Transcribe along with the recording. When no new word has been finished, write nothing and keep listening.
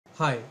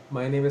Hi,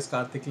 my name is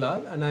Kartik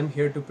Lal and I'm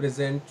here to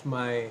present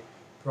my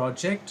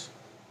project,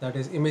 that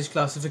is image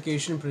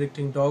classification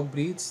predicting dog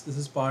breeds. This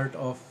is part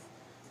of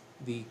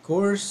the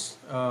course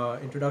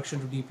Introduction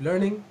to Deep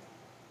Learning.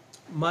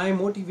 My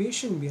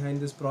motivation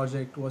behind this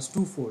project was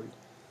twofold.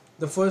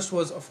 The first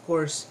was, of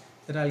course,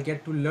 that I'll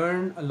get to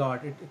learn a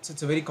lot.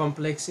 It's a very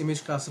complex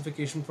image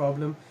classification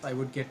problem. I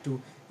would get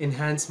to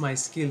enhance my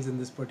skills in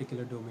this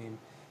particular domain.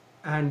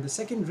 And the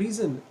second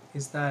reason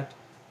is that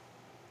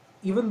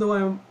even though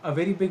I'm a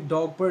very big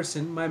dog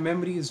person, my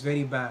memory is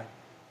very bad.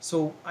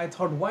 So I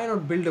thought, why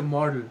not build a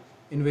model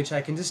in which I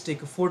can just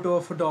take a photo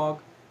of a dog,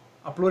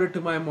 upload it to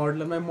my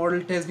model, and my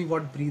model tells me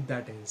what breed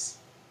that is.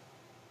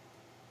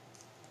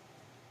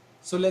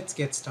 So let's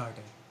get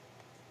started.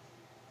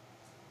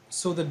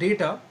 So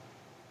the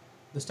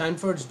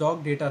Stanford's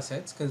dog data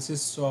sets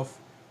consists of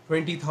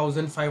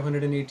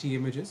 20,580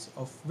 images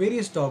of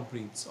various dog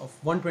breeds, of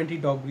 120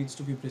 dog breeds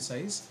to be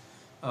precise.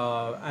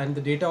 And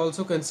the data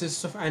also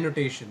consists of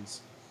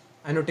annotations.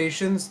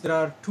 Annotations, there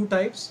are two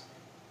types.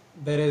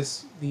 There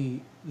is the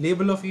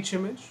label of each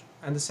image,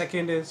 and the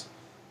second is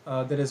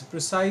there is a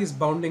precise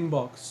bounding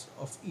box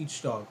of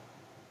each dog,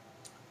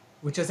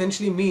 which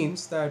essentially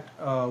means that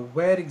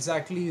where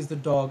exactly is the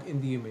dog in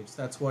the image.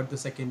 That's what the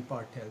second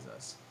part tells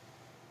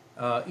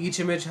us. Each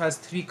image has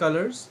three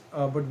colors,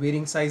 but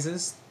varying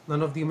sizes.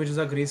 None of the images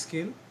are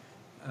grayscale,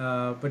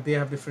 but they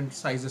have different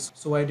sizes.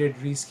 So I did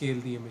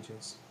rescale the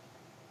images.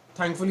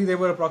 Thankfully, there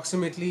were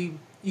approximately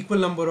equal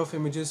number of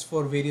images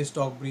for various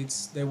dog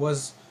breeds. There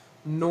was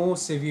no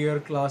severe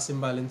class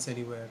imbalance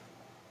anywhere.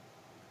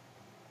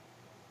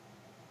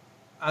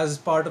 As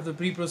part of the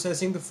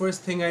pre-processing, the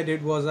first thing I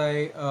did was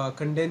I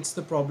condensed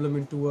the problem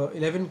into a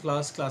 11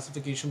 class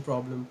classification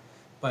problem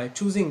by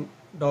choosing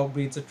dog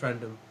breeds at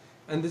random.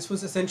 And this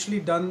was essentially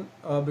done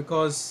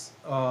because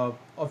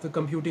of the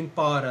computing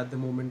power at the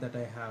moment that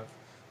I have.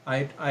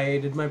 I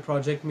did my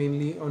project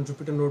mainly on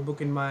Jupyter Notebook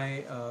in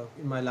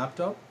my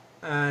laptop,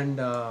 and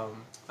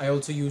I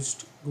also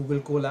used Google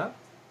Colab.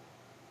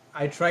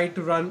 I tried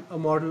to run a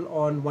model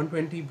on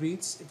 120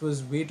 breeds. It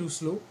was way too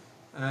slow,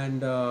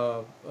 and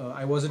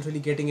I wasn't really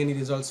getting any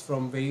results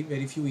from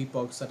very few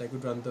epochs that I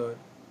could run the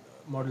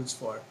models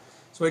for.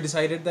 So I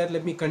decided that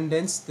let me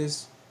condense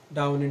this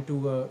down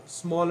into a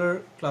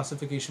smaller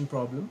classification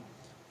problem,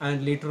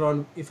 and later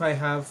on, if I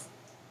have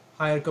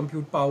higher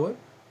compute power,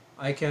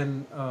 I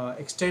can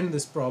extend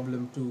this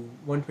problem to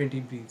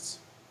 120 breeds.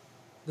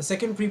 The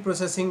second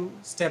pre-processing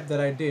step that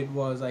I did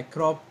was I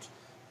cropped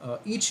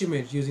each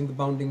image using the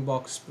bounding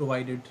box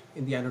provided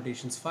in the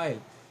annotations file.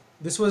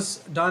 This was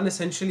done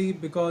essentially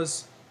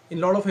because in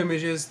a lot of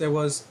images there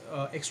was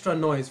extra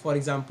noise. For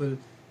example,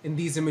 in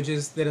these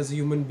images there is a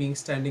human being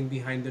standing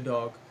behind the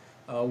dog,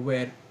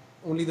 where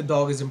only the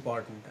dog is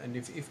important, and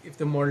if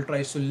the model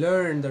tries to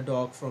learn the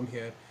dog from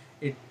here,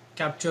 it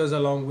captures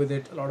along with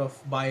it a lot of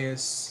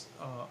bias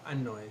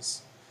and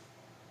noise.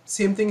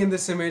 Same thing in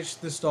this image.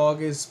 This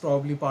dog is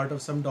probably part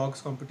of some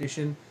dogs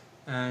competition,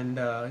 and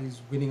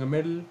he's winning a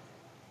medal,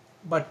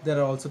 but there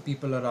are also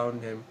people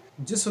around him.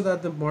 Just so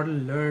that the model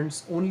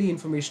learns only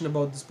information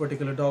about this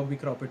particular dog, we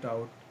crop it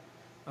out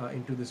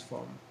into this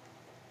form.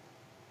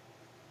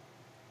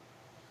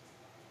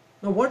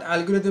 Now, what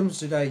algorithms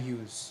did I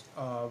use?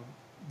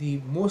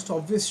 The most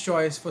obvious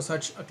choice for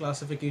such a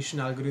classification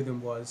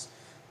algorithm was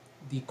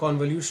the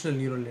convolutional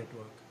neural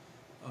network.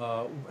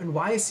 And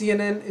why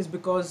CNN is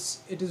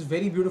because it is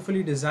very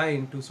beautifully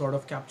designed to sort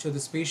of capture the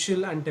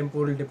spatial and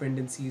temporal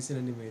dependencies in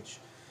an image.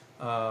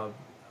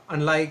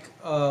 Unlike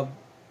a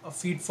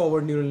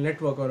feed-forward neural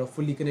network or a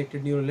fully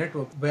connected neural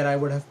network where I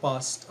would have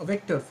passed a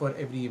vector for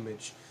every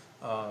image.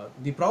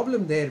 The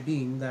problem there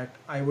being that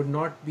I would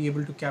not be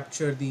able to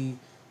capture the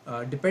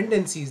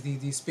dependencies,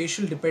 the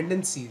spatial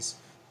dependencies,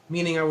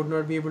 meaning I would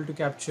not be able to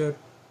capture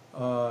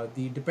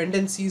the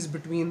dependencies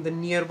between the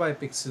nearby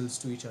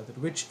pixels to each other,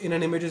 which in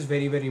an image is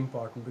very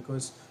important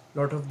because a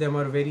lot of them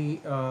are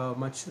very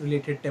much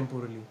related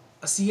temporally.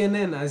 A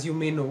CNN, as you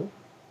may know,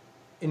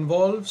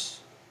 involves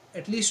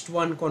at least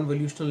one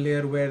convolutional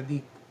layer where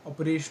the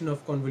operation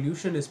of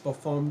convolution is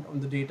performed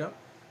on the data.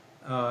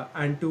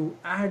 And to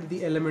add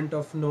the element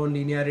of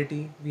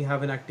non-linearity, we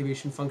have an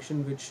activation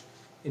function, which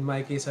in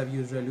my case I've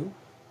used ReLU.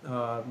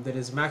 There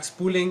is max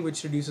pooling,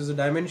 which reduces the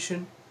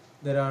dimension.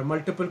 There are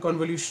multiple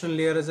convolutional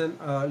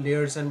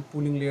layers and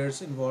pooling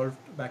layers involved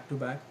back to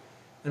back.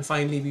 And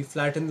finally, we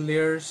flatten the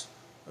layers.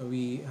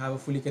 We have a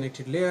fully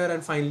connected layer,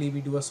 and finally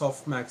we do a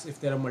softmax if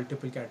there are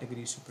multiple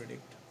categories to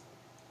predict.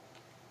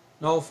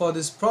 Now for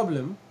this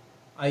problem,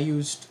 I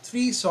used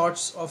three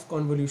sorts of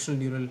convolutional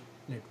neural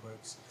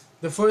networks.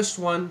 The first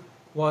one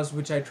was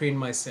which I trained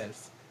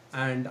myself,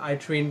 and I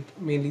trained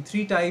mainly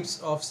three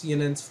types of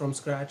CNNs from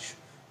scratch.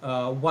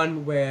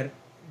 One where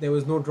there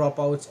was no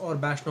dropouts or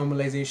batch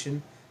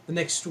normalization, the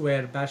next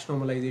where batch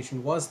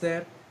normalization was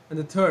there, and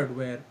the third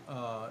where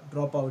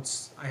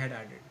dropouts I had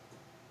added.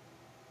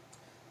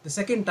 The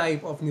second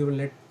type of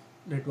neural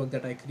network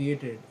that I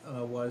created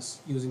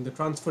was using the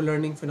transfer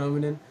learning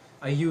phenomenon.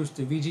 I used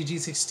the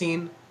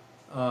VGG16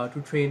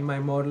 to train my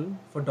model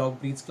for dog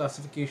breeds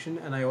classification,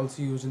 and I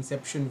also use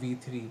Inception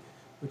v3,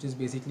 which is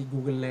basically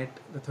GoogleNet,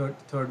 the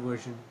third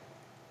version.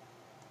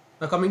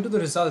 Now coming to the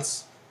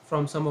results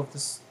from some of the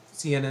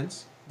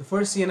CNNs. The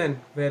first CNN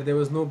where there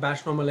was no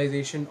batch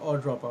normalization or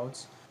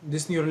dropouts.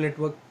 This neural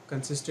network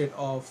consisted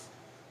of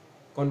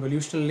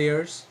convolutional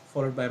layers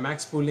followed by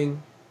max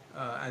pooling,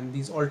 and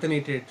these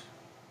alternated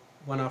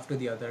one after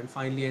the other, and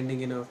finally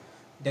ending in a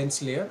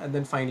dense layer, and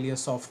then finally a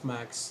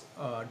softmax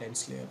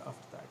dense layer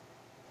after that.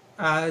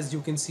 As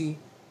you can see,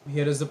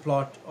 here is the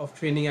plot of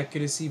training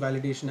accuracy,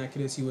 validation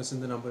accuracy versus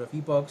the number of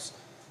epochs.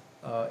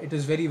 It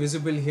is very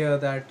visible here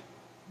that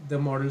the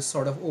model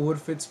sort of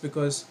overfits,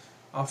 because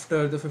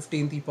after the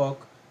 15th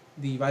epoch,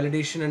 the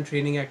validation and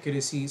training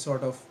accuracy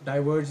sort of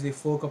diverge, they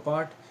fork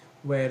apart,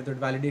 where the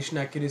validation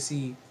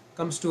accuracy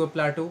comes to a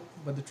plateau,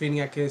 but the training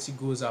accuracy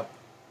goes up.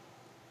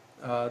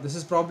 This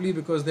is probably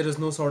because there is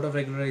no sort of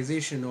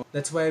regularization.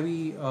 That's why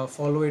we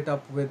follow it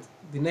up with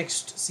the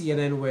next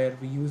CNN where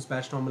we use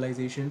batch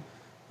normalization.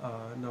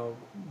 Now,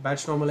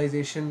 batch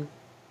normalization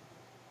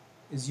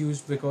is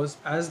used because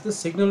as the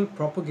signal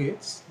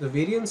propagates, the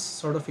variance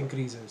sort of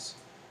increases.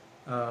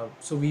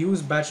 So we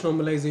use batch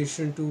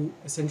normalization to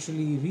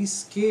essentially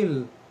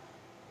rescale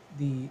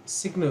the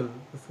signal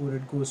before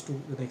it goes to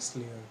the next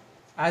layer.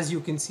 As you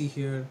can see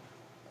here,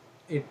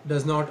 it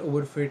does not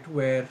overfit,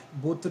 where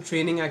both the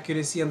training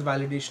accuracy and the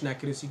validation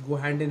accuracy go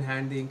hand in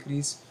hand. They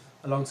increase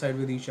alongside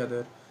with each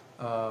other.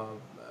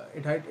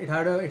 It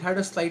had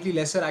a slightly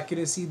lesser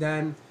accuracy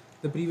than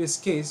the previous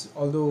case,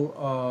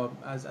 although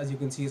as you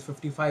can see, it's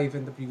 55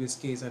 in the previous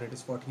case and it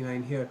is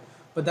 49 here.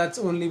 But that's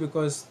only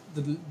because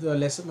the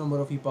lesser number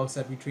of epochs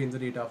that we trained the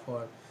data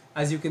for.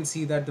 As you can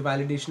see that the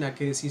validation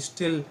accuracy is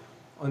still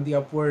on the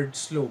upward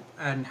slope,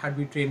 and had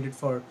we trained it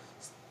for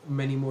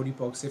many more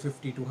epochs, say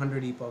 50 to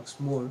 100 epochs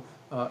more,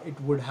 it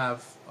would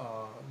have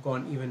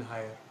gone even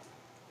higher.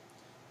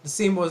 The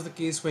same was the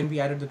case when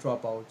we added the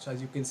dropouts.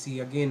 As you can see,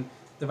 again,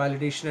 the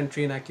validation and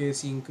train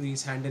accuracy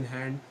increase hand in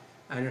hand,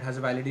 and it has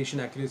a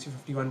validation accuracy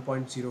of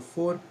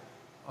 51.04.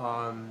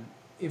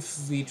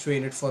 If we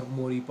train it for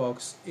more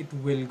epochs, it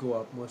will go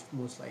up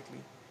most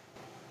likely.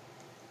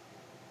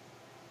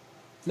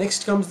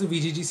 Next comes the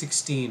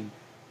VGG16.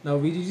 Now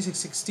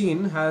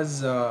VGG16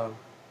 has so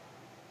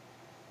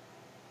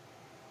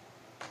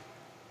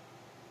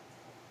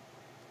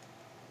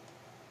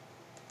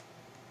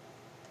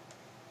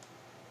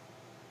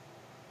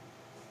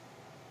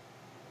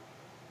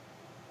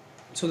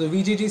the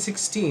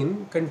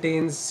VGG16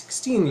 contains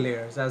 16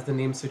 layers, as the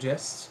name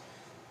suggests.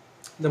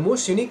 The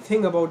most unique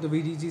thing about the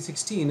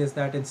VGG16 is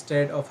that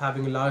instead of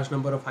having a large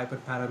number of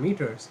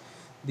hyperparameters,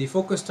 they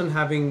focused on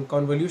having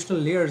convolutional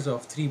layers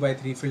of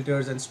 3x3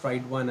 filters and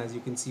stride 1, as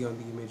you can see on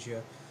the image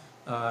here,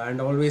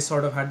 and always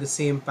sort of had the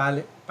same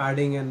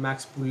padding and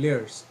max pool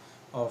layers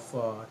of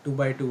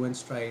 2x2 and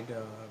stride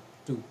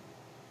 2.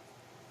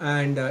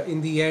 And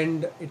in the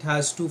end, it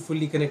has two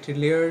fully connected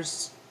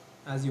layers,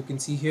 as you can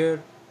see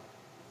here,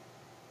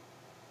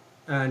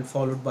 and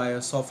followed by a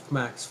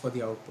softmax for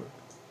the output.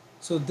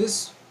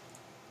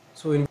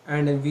 In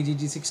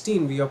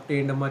VGG16 we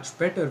obtained a much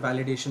better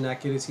validation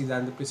accuracy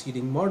than the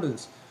preceding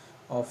models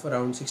of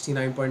around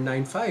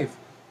 69.95,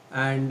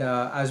 and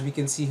as we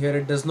can see here,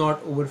 it does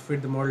not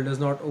overfit. The model does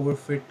not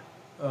overfit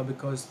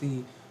because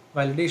the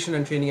validation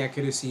and training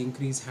accuracy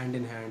increase hand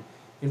in hand.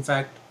 In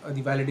fact,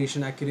 the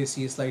validation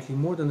accuracy is slightly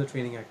more than the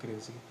training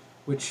accuracy,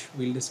 which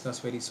we'll discuss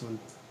very soon.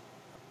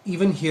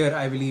 Even here,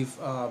 I believe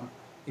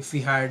if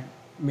we had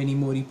many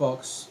more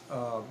epochs,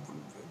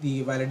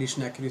 the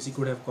validation accuracy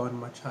could have gone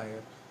much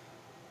higher.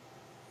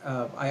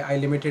 I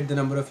limited the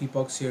number of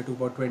epochs here to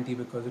about 20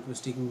 because it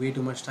was taking way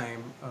too much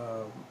time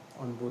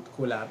on both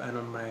Colab and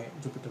on my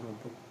Jupyter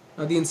notebook.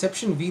 Now the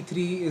Inception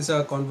v3 is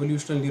a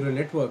convolutional neural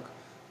network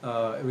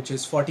which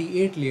is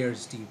 48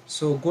 layers deep.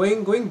 So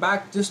going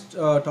back, just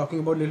talking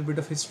about a little bit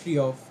of history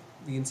of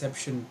the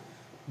Inception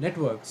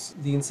networks.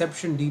 The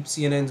Inception deep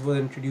CNNs were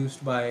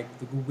introduced by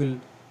the Google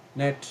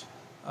Net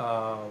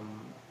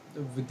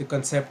with the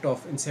concept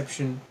of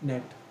Inception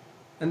Net,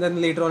 and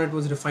then later on it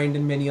was refined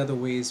in many other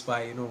ways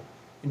by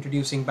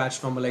introducing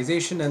batch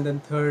normalization, and then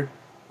third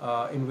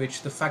in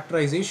which the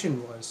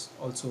factorization was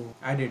also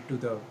added to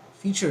the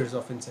features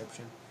of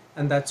Inception,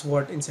 and that's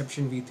what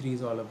Inception v3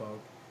 is all about.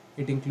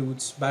 It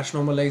includes batch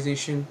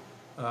normalization,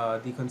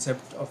 the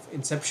concept of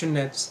inception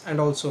nets, and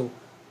also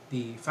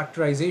the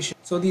factorization.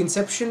 So the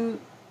Inception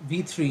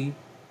v3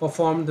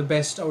 performed the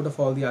best out of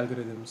all the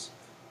algorithms.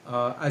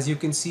 As you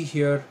can see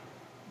here,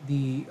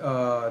 the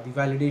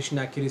validation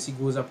accuracy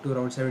goes up to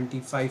around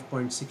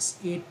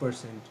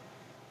 75.68%,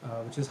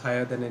 which is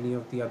higher than any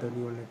of the other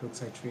neural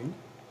networks I trained.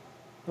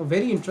 Now,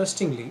 very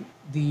interestingly,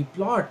 the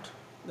plot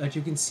that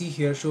you can see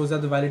here shows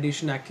that the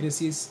validation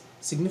accuracy is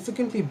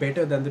significantly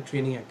better than the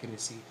training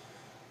accuracy.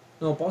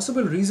 Now, a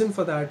possible reason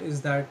for that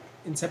is that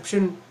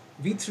Inception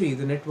v3,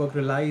 the network,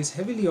 relies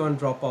heavily on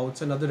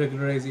dropouts and other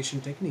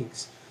regularization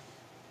techniques.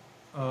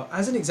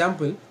 As an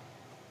example,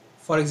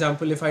 for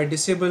example, if I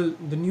disable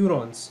the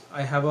neurons,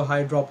 I have a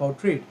high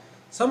dropout rate.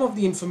 Some of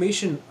the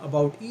information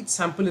about each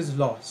sample is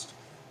lost.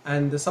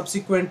 and the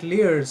subsequent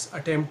layers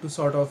attempt to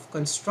sort of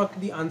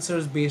construct the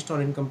answers based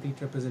on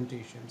incomplete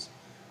representations.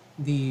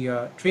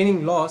 The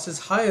training loss is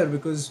higher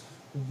because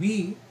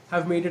we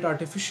have made it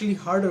artificially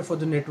harder for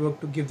the network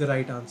to give the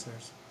right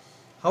answers.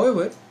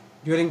 However,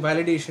 during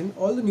validation,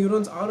 all the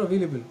neurons are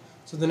available.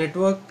 So the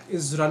network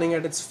is running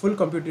at its full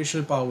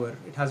computational power.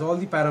 It has all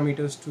the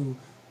parameters to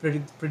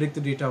predict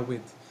the data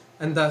with.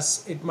 And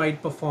thus, it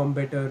might perform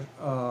better,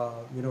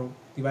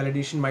 the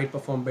validation might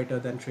perform better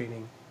than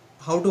training.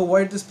 How to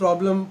avoid this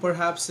problem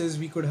perhaps is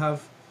we could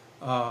have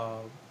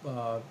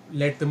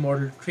let the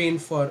model train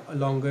for a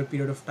longer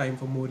period of time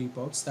for more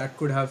epochs. That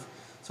could have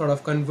sort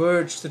of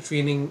converged the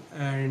training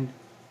and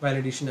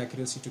validation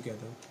accuracy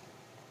together.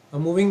 Now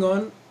moving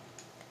on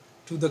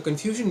to the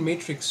confusion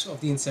matrix of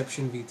the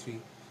inception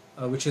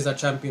V3, which is our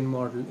champion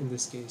model in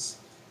this case.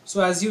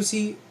 So as you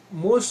see,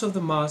 most of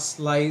the mass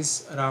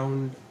lies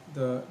around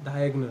the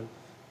diagonal,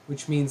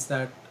 which means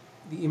that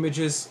the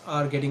images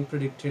are getting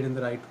predicted in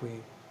the right way.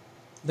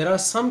 There are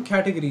some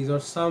categories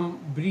or some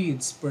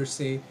breeds per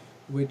se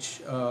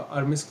which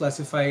are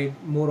misclassified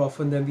more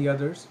often than the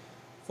others.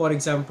 For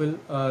example,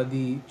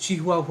 the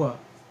Chihuahua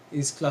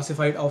is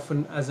classified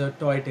often as a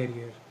toy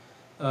terrier.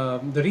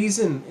 The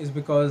reason is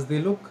because they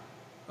look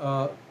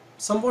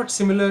somewhat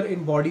similar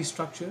in body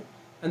structure,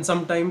 and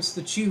sometimes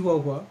the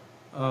Chihuahua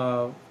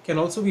can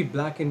also be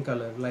black in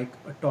color like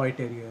a toy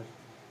terrier.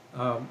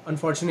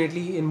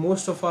 Unfortunately, in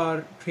most of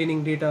our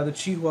training data, the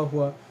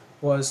Chihuahua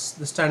was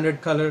the standard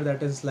color,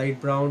 that is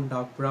light brown,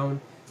 dark brown.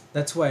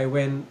 That's why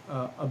when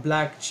a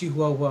black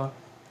Chihuahua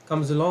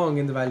comes along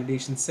in the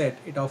validation set,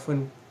 it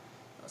often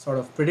sort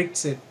of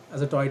predicts it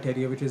as a toy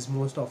terrier, which is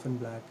most often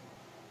black.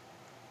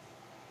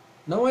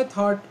 Now I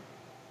thought,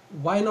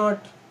 why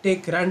not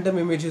take random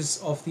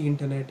images of the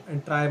internet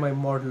and try my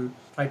model,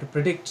 try to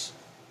predict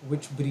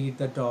which breed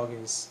that dog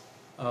is.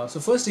 So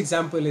first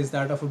example is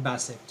that of a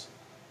Basset.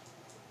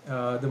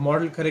 The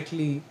model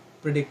correctly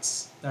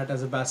predicts that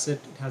as a Basset.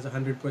 It has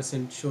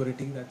 100%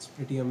 surety. That's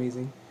pretty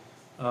amazing.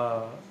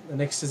 The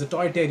next is a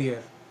toy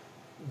terrier,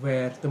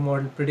 where the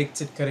model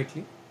predicts it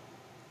correctly.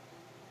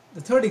 The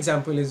third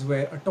example is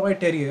where a toy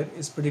terrier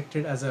is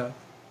predicted as a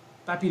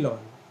Papillon,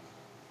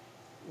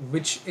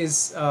 which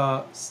is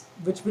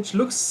which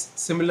looks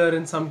similar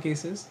in some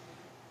cases.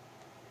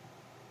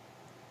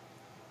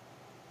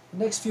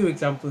 The next few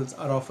examples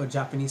are of a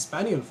Japanese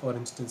Spaniel, for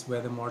instance,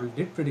 where the model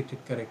did predict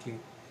it correctly.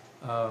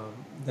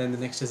 Then the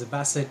next is a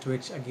Basset,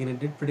 which again it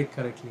did predict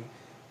correctly.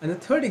 And the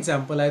third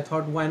example, I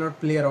thought, why not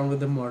play around with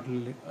the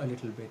model a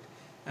little bit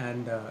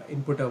and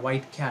input a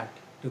white cat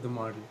to the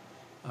model.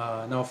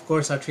 Now, of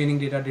course, our training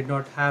data did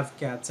not have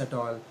cats at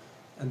all,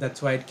 and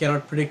that's why it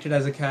cannot predict it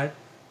as a cat.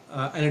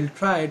 And it'll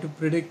try to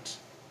predict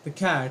the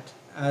cat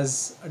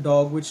as a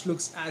dog which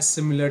looks as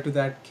similar to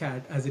that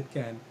cat as it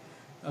can.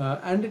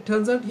 And it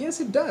turns out, yes,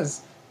 it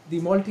does. The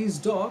Maltese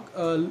dog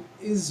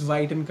is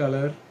white in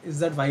color, is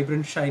that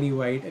vibrant, shiny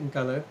white in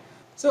color.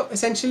 So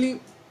essentially,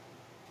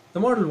 the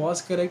model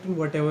was correct in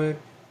whatever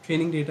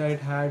training data it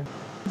had.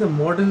 The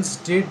models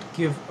did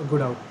give a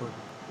good output.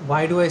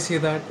 Why do I say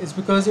that? It's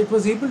because it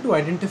was able to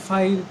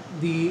identify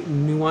the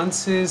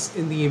nuances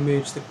in the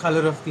image, the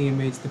color of the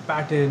image, the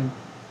pattern,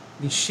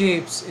 the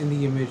shapes in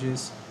the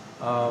images,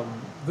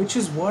 which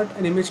is what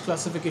an image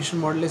classification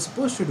model is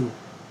supposed to do.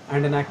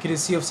 And an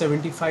accuracy of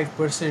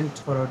 75%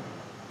 for a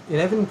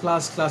 11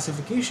 class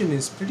classification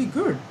is pretty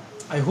good.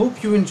 I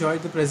hope you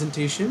enjoyed the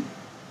presentation.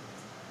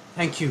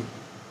 Thank you.